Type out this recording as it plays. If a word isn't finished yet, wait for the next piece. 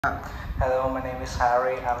Hello, my name is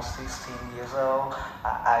Harry. I'm 16 years old.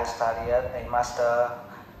 I study at Amaster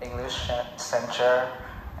English Center,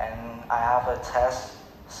 and I have a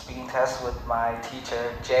speaking test with my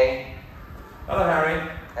teacher, Jay. Hello, Harry.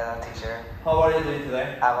 Hello, teacher. How are you doing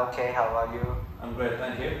today? I'm okay. How about you? I'm great,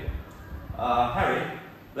 thank you. Harry,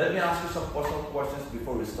 let me ask you some personal questions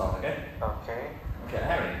before we start, okay? Okay. Okay,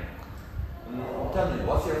 Harry. Tell me,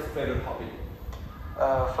 what's your favorite hobby?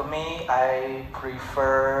 For me, I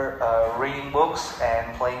prefer reading books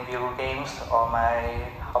and playing video games on my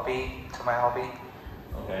hobby.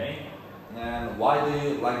 Okay. And why do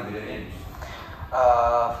you like video games?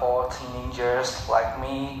 For teenagers like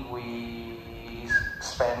me, we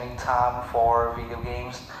spending time for video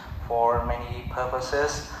games for many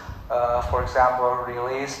purposes. For example,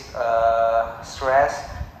 release stress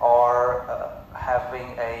or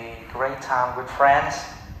having a great time with friends.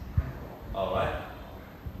 Alright.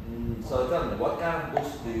 So tell me, what kind of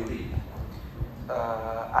books do you read?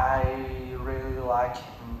 I really like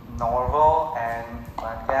novel and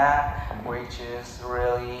manga, which is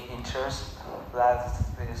really interesting. That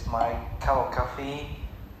is my cup of coffee.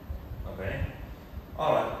 Okay.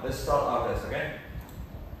 Alright, let's start our test, okay?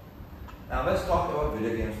 Now let's talk about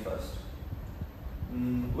video games first.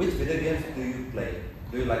 Which video games do you play?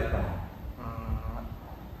 Do you like them?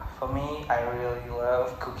 For me, I really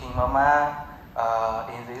love Cooking Mama.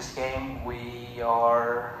 In this game, we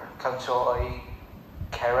are control a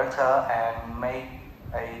character and make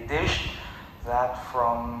a dish that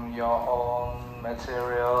from your own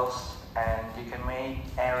materials, and you can make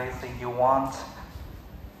everything you want.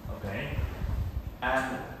 Okay.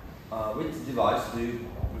 And which device do you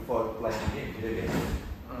prefer playing video games?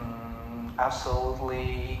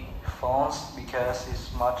 Absolutely phones, because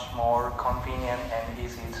it's much more convenient and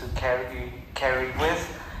easy to carry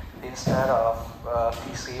with. Instead of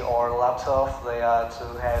PC or laptop, they are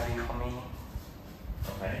too heavy for me.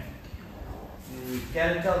 Okay.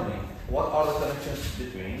 Can you tell me what are the connections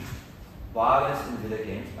between violence in video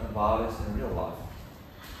games and violence in real life?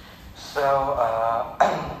 So,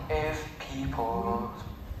 if people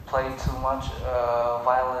play too much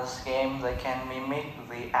violence game, they can mimic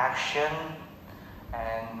the action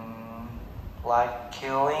and like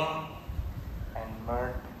killing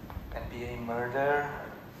and being murder.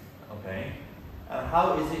 Okay. And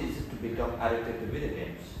how easy is it to become addicted to video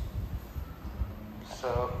games?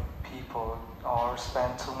 So people or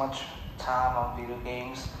spend too much time on video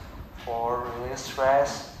games for release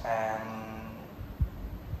stress and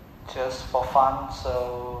just for fun.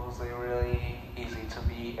 So they're really easy to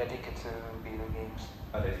be addicted to video games.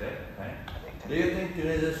 Addicted, okay. Addicted. Do you think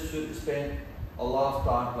teenagers should spend a lot of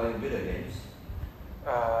time playing video games?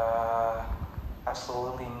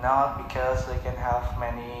 Absolutely not, because they can have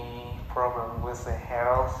many problems with their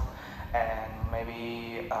health, and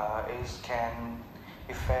maybe it can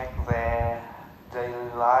affect their daily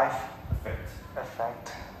life.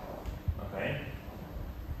 Affect. Okay.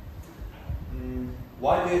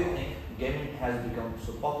 Why do you think gaming has become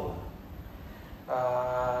so popular?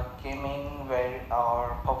 Gaming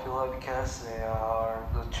are popular because they are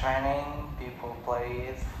the training. People play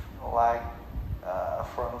it like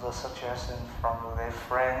from the suggestion from their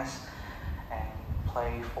friends and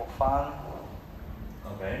play for fun.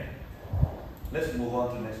 Okay. Let's move on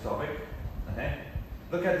to the next topic. Okay.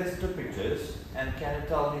 Look at these two pictures, and can you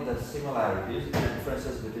tell me the similarities and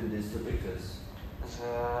differences between these two pictures?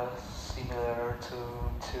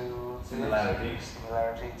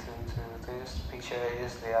 Similarity to this picture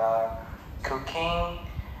is they are cooking,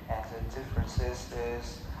 and the differences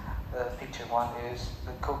is picture one is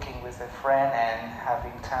the cooking with a friend and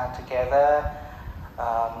having time together.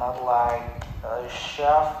 Not like a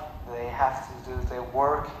chef, they have to do their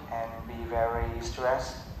work and be very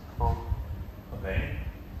stressful. Okay.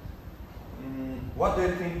 What do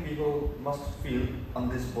you think people must feel on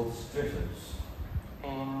these both situations?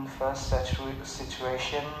 In first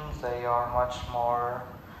situation, they are much more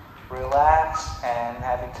relaxed and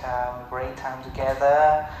having great time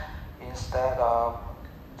together, instead of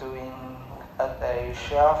doing at a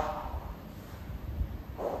chef.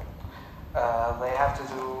 They have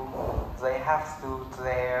to do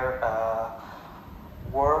their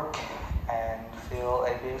work and feel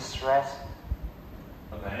a bit stressed.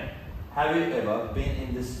 Okay. Have you ever been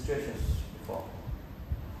in these situations before?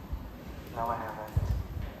 No, I haven't.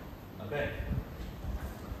 Okay.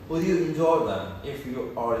 Would you enjoy them if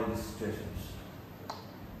you are in these situations?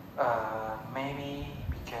 Maybe,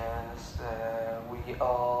 because we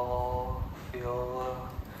all feel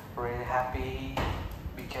really happy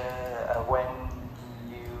because when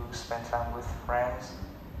you spend time with friends.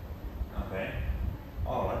 Okay.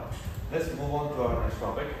 Alright. Let's move on to our next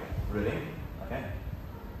topic, reading. Okay.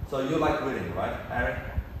 So you like reading, right, Harry?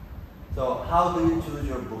 So how do you choose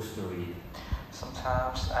your books to read?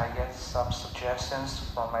 Sometimes I get some suggestions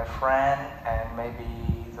from my friend, and maybe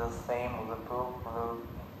the theme of the book will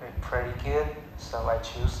be pretty good, so I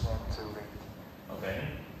choose them to read. Okay.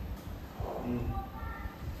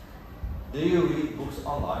 Do you read books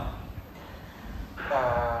online?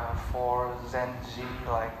 For Gen Z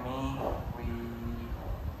like me, we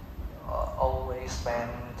always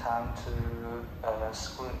spend time to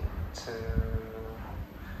screen to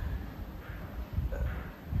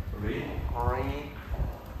Read? read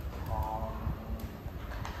on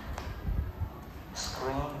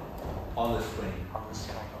screen. On the screen. On the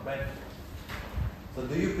screen. Okay. So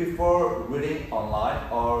do you prefer reading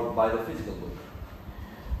online or by the physical book?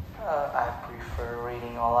 I prefer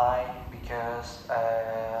reading online because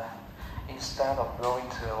instead of going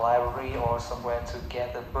to a library or somewhere to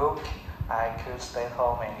get a book, I could stay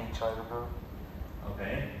home and enjoy the book.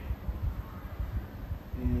 Okay.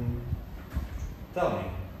 Tell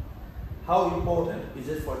me, how important is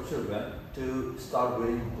it for children to start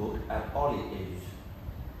reading book at early age?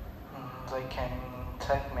 They can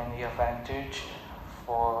take many advantage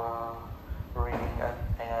for reading at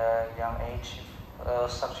a young age,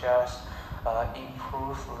 such as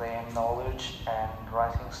improve their knowledge and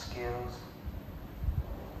writing skills.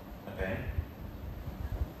 Okay.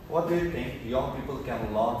 What do you think young people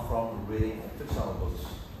can learn from reading fictional books?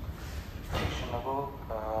 Fictional book,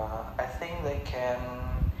 I think they can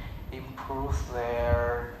improve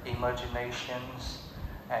their imaginations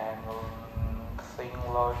and think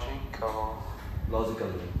logically.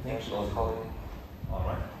 Think logically.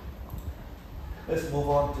 Alright. Let's move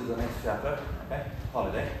on to the next chapter. Okay.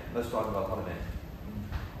 Holiday. Let's talk about holiday.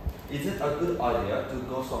 Is it a good idea to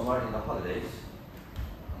go somewhere in the holidays?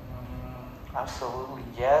 Absolutely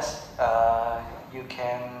yes. You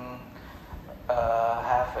can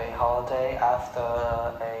have a holiday after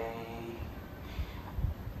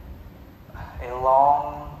a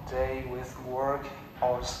long day with work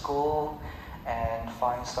or school, and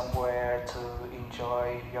find somewhere to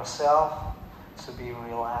enjoy yourself, to be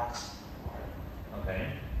relaxed.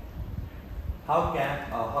 Okay. How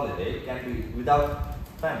can a holiday without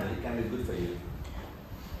family can be good for you?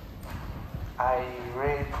 I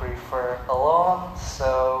really prefer alone,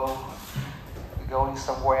 so going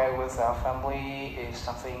somewhere with our family is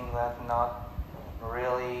something that not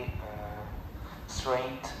really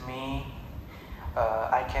strained me.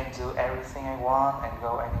 I can do everything I want and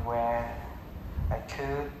go anywhere I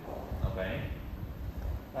could. Okay.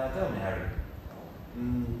 Tell me, Harry,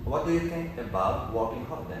 what do you think about working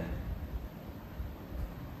holiday?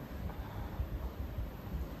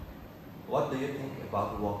 What do you think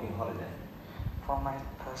about working holiday? From my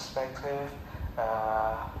perspective,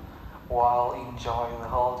 while enjoying the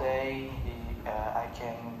holiday, I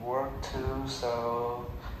can work too,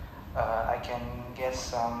 so I can get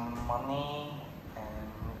some money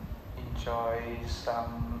and enjoy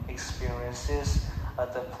some experiences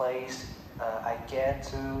at the place I get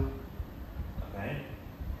to. Okay.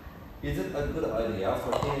 Is it a good idea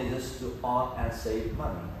for teenagers to earn and save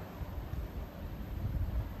money?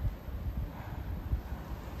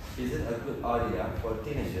 Is it a good idea for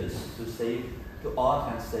teenagers to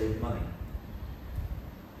earn and save money?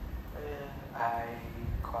 I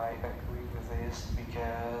quite agree with this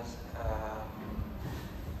because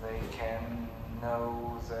they can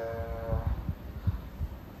know the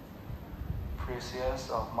precious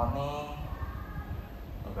of money.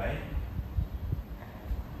 Okay.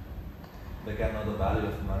 They can know the value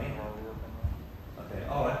of money. Okay,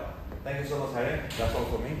 alright. Thank you so much, Harry. That's all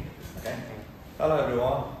for me. Okay. Hello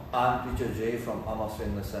everyone. I'm teacher Jay from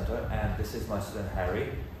Amaster Center, and this is my student Harry.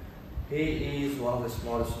 He is one of the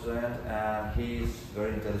smartest students, and he is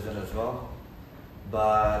very intelligent as well.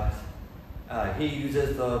 But he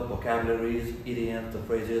uses the vocabularies, idioms, the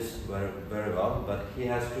phrases very well. But he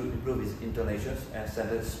has to improve his intonations and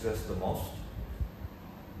sentence stress the most.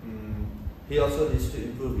 He also needs to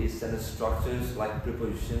improve his sentence structures like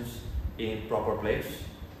prepositions in proper place.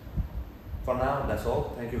 For now, that's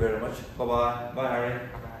all. Thank you very much. Bye-bye. Bye, Harry.